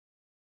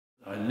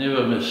I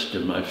never missed,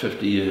 in my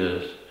 50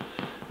 years,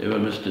 ever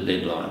missed a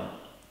deadline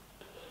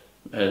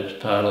as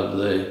part of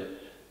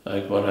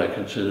what I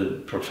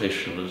considered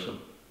professionalism.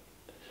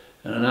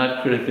 And an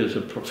art critic is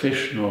a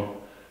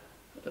professional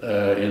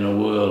in a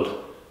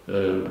world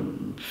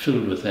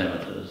filled with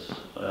amateurs,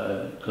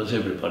 because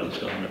everybody's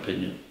got an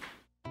opinion.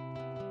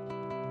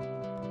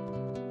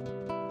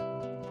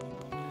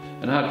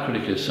 An art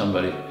critic is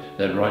somebody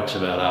that writes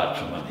about art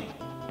for money.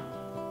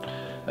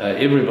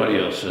 Everybody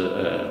else,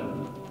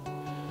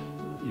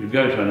 you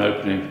go to an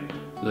opening,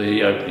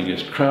 the opening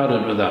is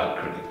crowded with art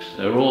critics.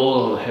 They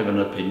all have an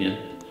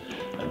opinion,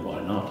 and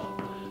why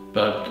not?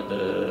 But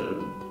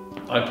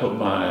I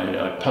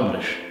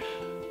published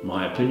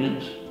my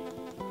opinions,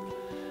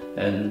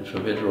 and for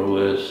better or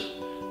worse,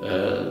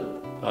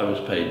 I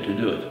was paid to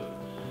do it.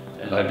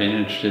 And I've been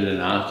interested in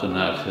art and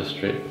art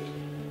history.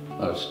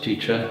 I was a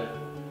teacher,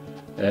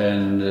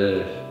 and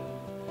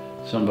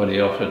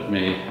somebody offered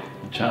me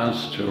a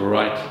chance to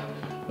write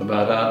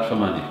about art for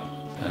money.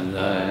 And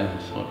I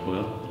thought,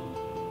 well,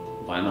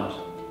 why not?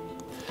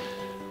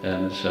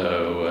 And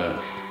so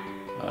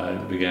I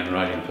began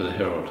writing for the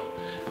Herald.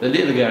 The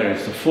Dealer Gallery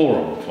is the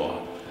forum for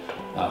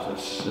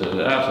artists.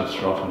 The artists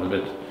are often a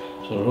bit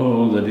sort of,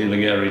 oh, the Dealer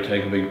Gallery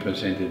take a big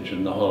percentage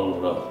and the whole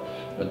lot.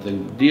 But the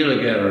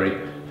Dealer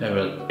Gallery have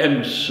an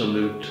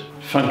absolute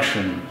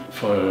function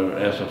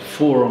as a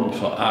forum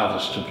for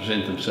artists to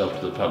present themselves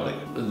to the public.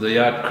 The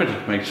art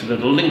critic makes a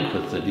little link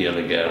with the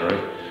Dealer Gallery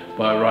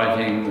by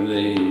writing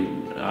the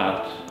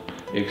art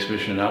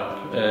exhibition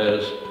up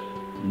as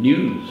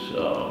news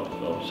of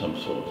some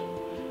sort.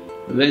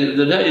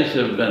 The days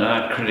of an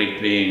art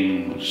critic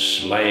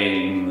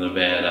slaying the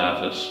bad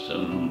artist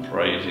and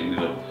praising the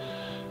good,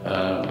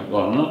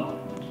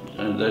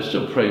 and they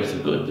still praise the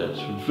good, that's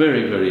a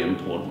very, very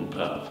important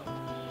part.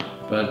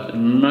 But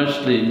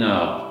mostly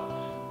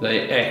now,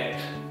 they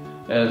act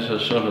as a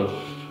sort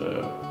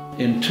of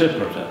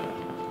interpreter.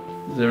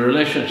 The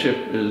relationship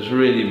is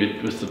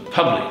really with the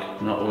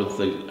public, not with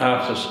the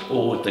artist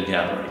or with the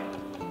gallery.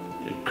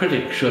 A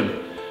critic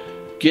should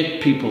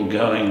get people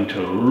going to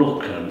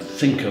look and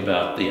think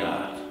about the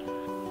art.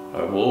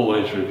 I've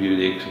always reviewed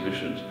the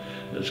exhibitions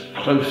as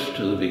close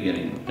to the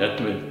beginning.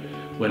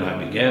 When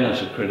I began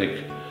as a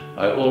critic,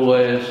 I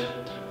always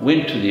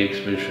went to the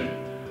exhibition,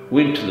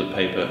 went to the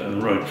paper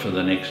and wrote for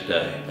the next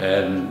day.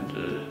 And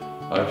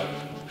I've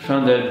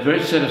found that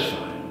very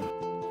satisfying.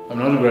 I'm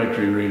not a great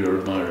rereader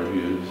of my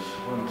reviews.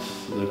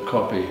 Once the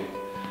copy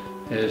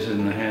is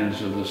in the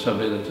hands of the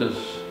sub-editors,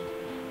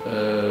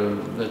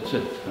 that's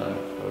it,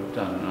 I've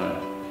done.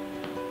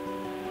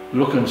 I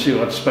look and see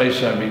what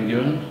space I've been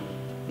given,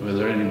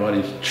 whether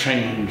anybody's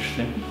changed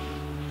things.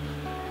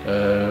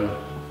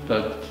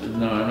 But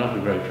no, I'm not a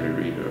great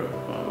rereader of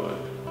my work.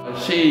 I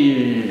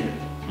see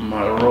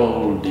my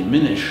role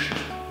diminished,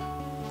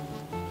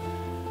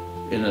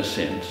 in a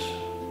sense.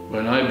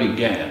 When I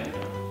began,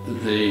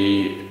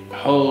 the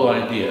whole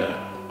idea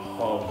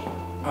of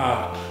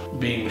art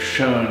being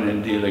shown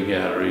in dealer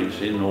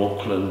galleries in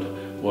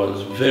Auckland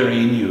was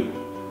very new,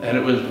 and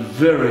it was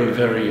very,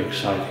 very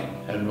exciting.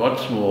 And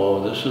what's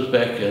more, this was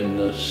back in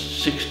the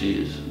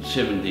 60s and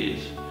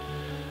 70s.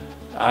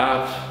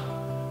 Art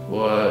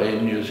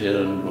in New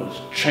Zealand was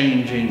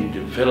changing,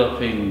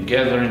 developing,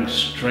 gathering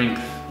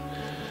strength,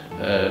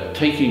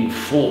 taking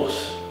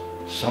force.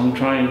 Some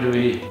trying to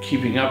be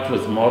keeping up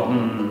with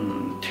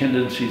modern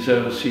tendencies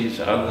overseas,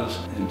 others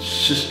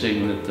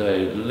insisting that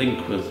they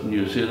link with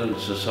New Zealand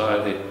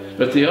society.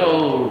 But the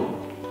old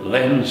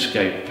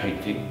landscape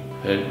painting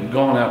had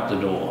gone out the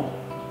door.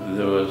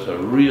 There was a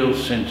real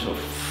sense of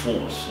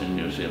force in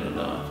New Zealand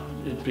art.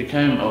 It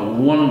became a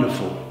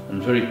wonderful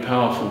and very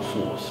powerful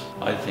force,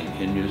 I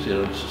think, in New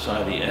Zealand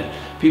society. And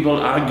people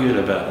argued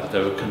about it.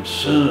 They were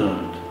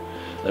concerned.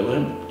 They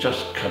weren't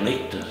just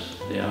collectors.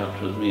 The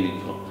art was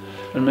meaningful.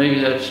 And maybe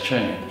that's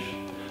changed.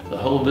 The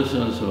whole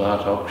business of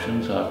art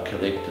auctions, art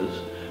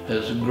collectors,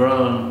 has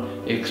grown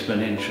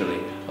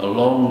exponentially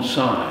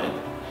alongside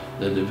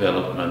the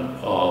development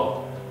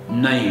of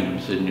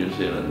names in New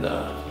Zealand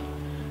art.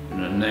 You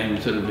know,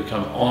 names that have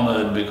become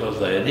honoured because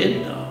they are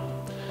dead now.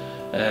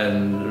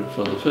 And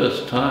for the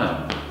first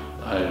time,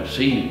 I've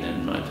seen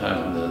in my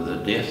time the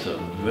death of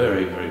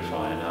very, very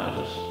fine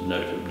artists,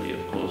 notably,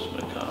 of course,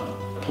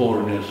 McIntyre.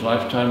 Poor in his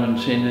lifetime and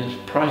seen his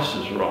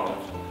prices rocket.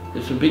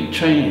 It's a big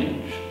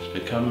change. It's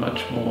become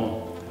much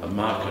more a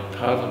market,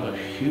 part of a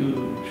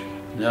huge,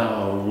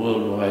 now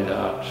worldwide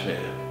art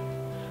fair.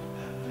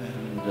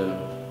 And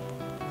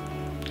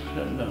I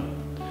don't know,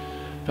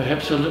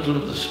 perhaps a little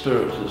of the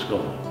spirit has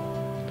gone.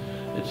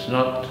 It's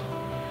not,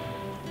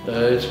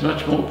 it's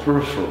much more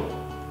peripheral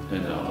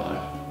in our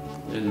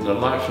life, in the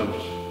life of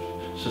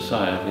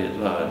society at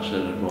large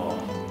than it was.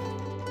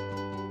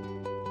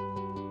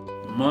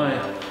 My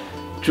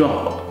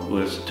job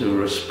was to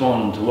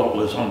respond to what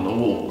was on the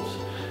walls,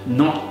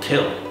 not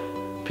tell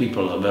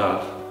people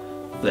about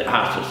the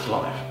artist's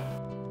life.